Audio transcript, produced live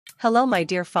Hello my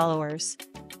dear followers.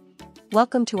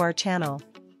 Welcome to our channel.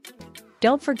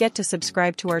 Don't forget to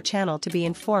subscribe to our channel to be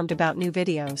informed about new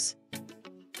videos.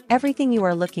 Everything you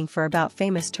are looking for about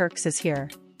famous Turks is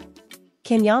here.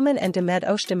 Yaman and Demet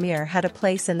Özdemir had a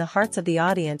place in the hearts of the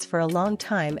audience for a long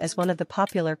time as one of the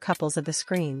popular couples of the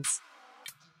screens.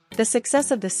 The success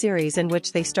of the series in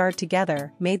which they starred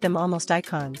together made them almost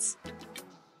icons.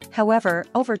 However,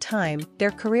 over time,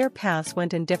 their career paths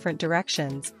went in different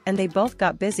directions, and they both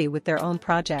got busy with their own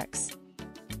projects.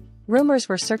 Rumors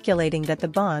were circulating that the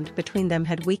bond between them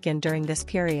had weakened during this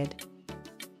period.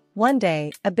 One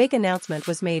day, a big announcement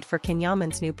was made for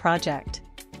Yaman's new project.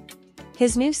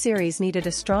 His new series needed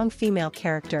a strong female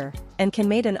character, and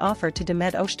made an offer to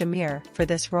Demet Özdemir for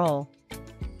this role.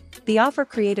 The offer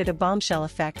created a bombshell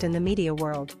effect in the media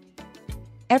world.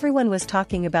 Everyone was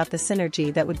talking about the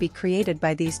synergy that would be created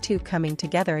by these two coming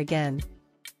together again.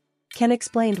 Can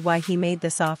explained why he made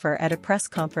this offer at a press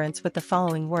conference with the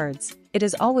following words: "It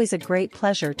is always a great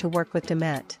pleasure to work with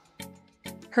Demet.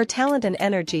 Her talent and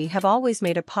energy have always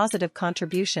made a positive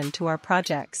contribution to our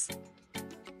projects.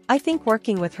 I think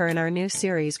working with her in our new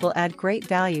series will add great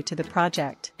value to the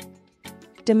project."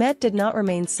 Demet did not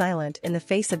remain silent in the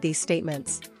face of these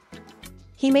statements.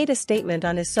 He made a statement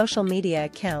on his social media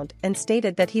account and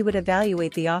stated that he would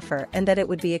evaluate the offer and that it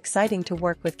would be exciting to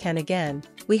work with Can again.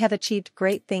 "We have achieved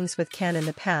great things with Can in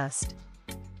the past.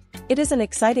 It is an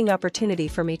exciting opportunity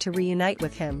for me to reunite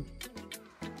with him.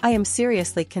 I am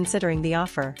seriously considering the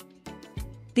offer."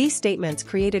 These statements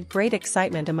created great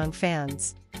excitement among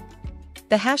fans.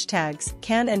 The hashtags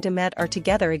 "Can and Demet are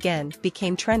together again"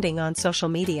 became trending on social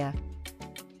media.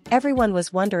 Everyone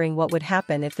was wondering what would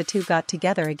happen if the two got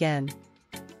together again.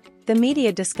 The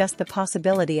media discussed the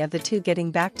possibility of the two getting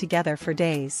back together for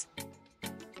days.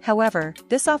 However,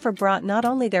 this offer brought not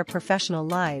only their professional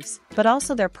lives, but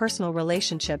also their personal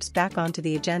relationships back onto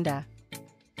the agenda.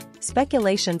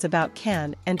 Speculations about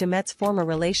Can and Demet's former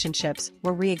relationships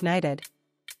were reignited.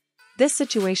 This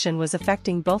situation was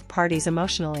affecting both parties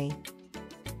emotionally.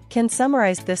 Can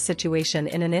summarized this situation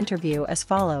in an interview as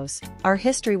follows: "Our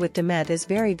history with Demet is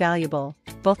very valuable,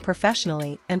 both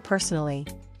professionally and personally.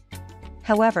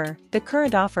 However, the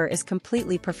current offer is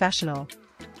completely professional.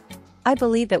 I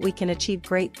believe that we can achieve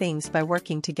great things by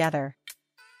working together."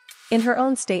 In her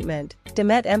own statement,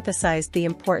 Demet emphasized the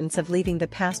importance of leaving the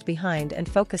past behind and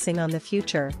focusing on the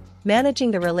future. "Managing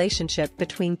the relationship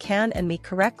between Can and me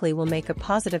correctly will make a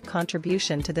positive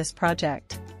contribution to this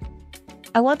project.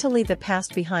 I want to leave the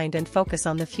past behind and focus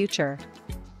on the future."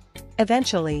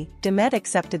 Eventually, Demet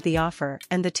accepted the offer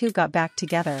and the two got back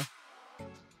together.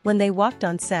 When they walked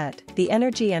on set, the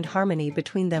energy and harmony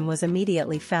between them was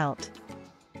immediately felt.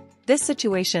 This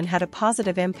situation had a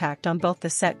positive impact on both the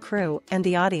set crew and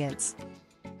the audience.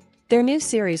 Their new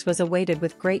series was awaited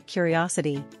with great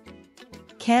curiosity.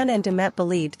 Can and Demet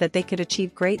believed that they could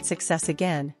achieve great success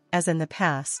again, as in the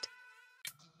past.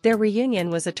 Their reunion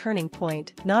was a turning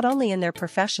point, not only in their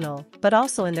professional, but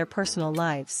also in their personal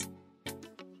lives.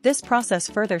 This process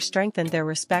further strengthened their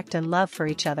respect and love for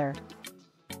each other.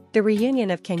 The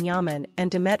reunion of Yaman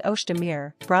and Demet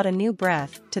Özdemir brought a new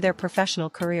breath to their professional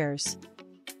careers.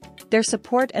 Their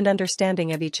support and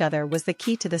understanding of each other was the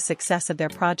key to the success of their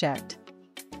project.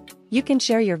 You can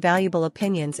share your valuable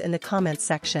opinions in the comments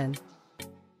section.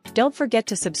 Don't forget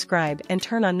to subscribe and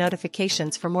turn on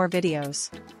notifications for more videos.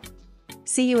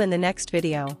 See you in the next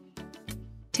video.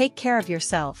 Take care of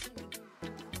yourself.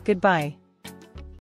 Goodbye.